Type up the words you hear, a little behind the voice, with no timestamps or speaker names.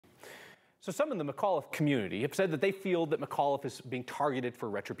So some in the McAuliffe community have said that they feel that McAuliffe is being targeted for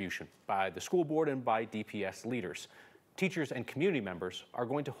retribution by the school board and by DPS leaders. Teachers and community members are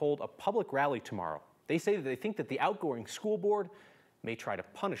going to hold a public rally tomorrow. They say that they think that the outgoing school board may try to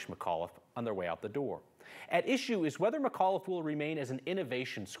punish McAuliffe on their way out the door. At issue is whether McAuliffe will remain as an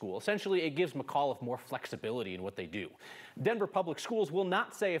innovation school. Essentially, it gives McAuliffe more flexibility in what they do. Denver Public Schools will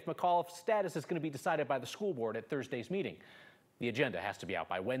not say if McAuliffe's status is going to be decided by the school board at Thursday's meeting. The agenda has to be out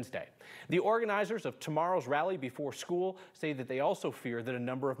by Wednesday. The organizers of tomorrow's rally before school say that they also fear that a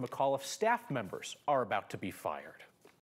number of McAuliffe staff members are about to be fired.